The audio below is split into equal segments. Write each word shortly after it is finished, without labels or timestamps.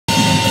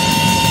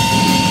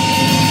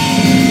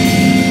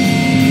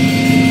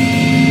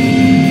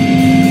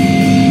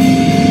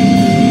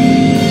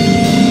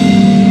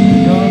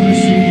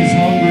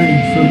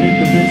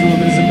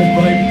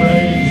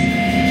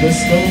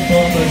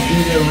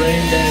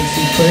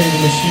fancy, pray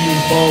the machine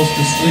falls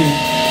to sleep.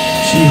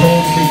 She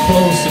holds me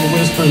close and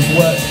whispers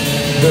wet,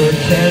 there are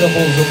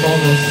cannibals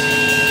among us,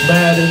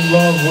 mad in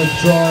love with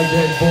dry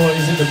dead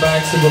boys in the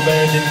backs of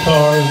abandoned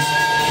cars,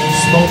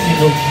 smoking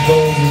the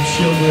bones of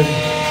children,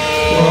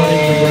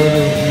 plotting the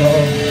murder of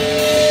love.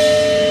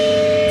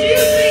 Do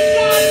you think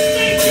God has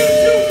made you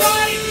too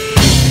right?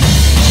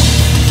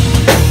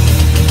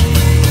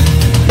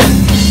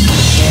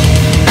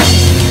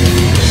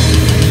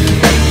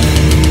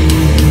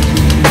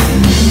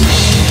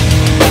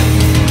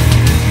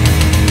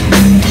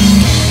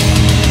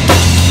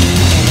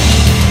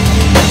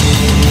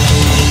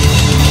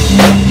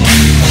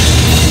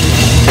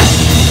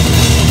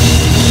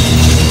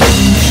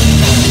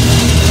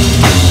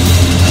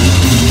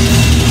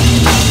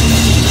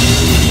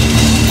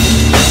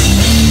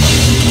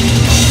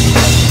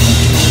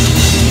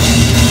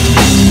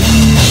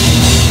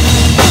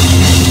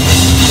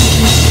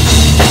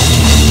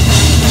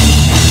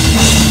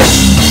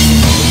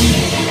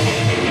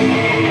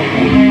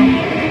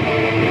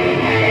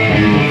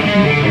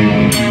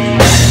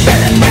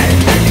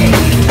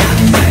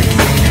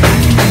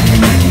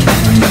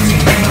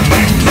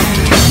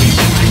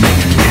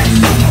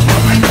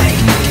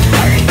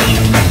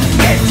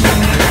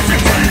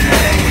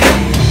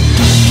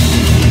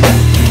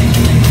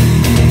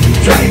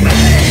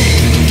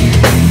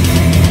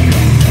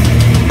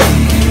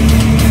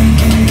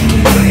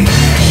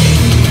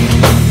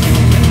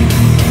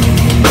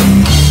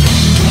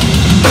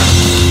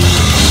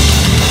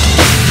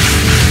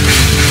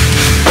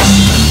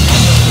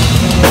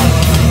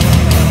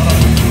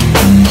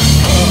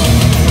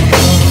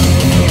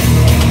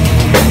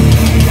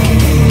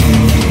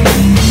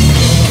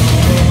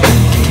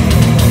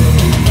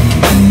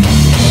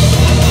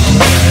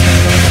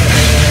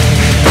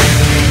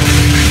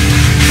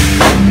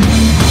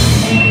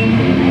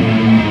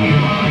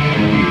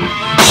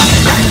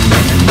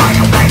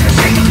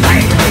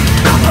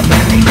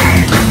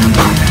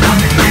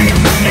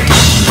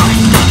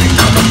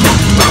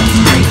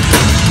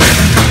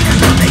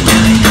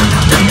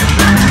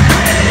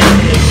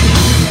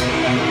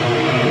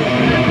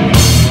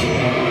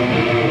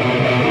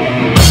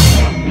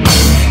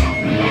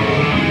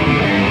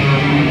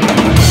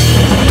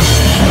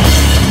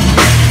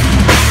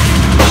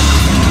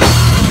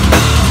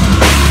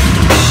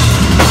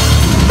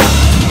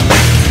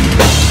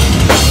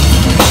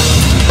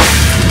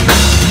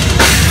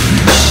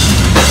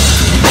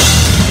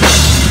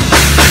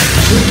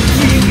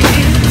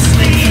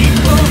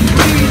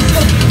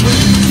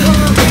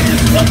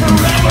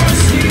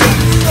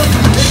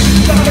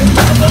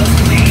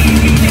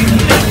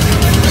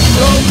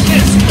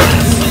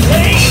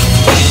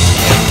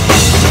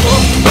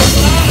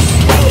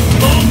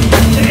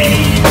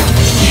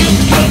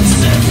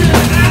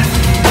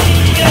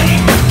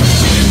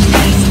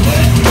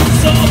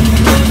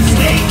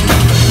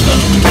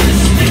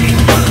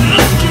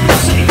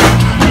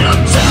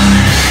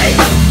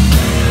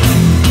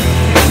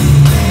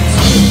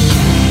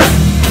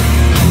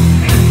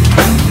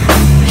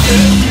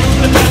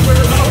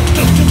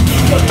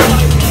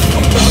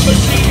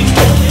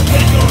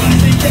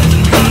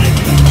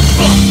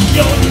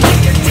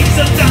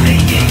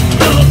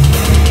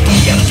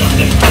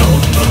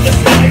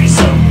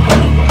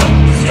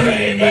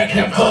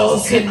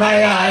 In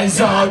my eyes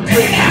are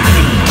green.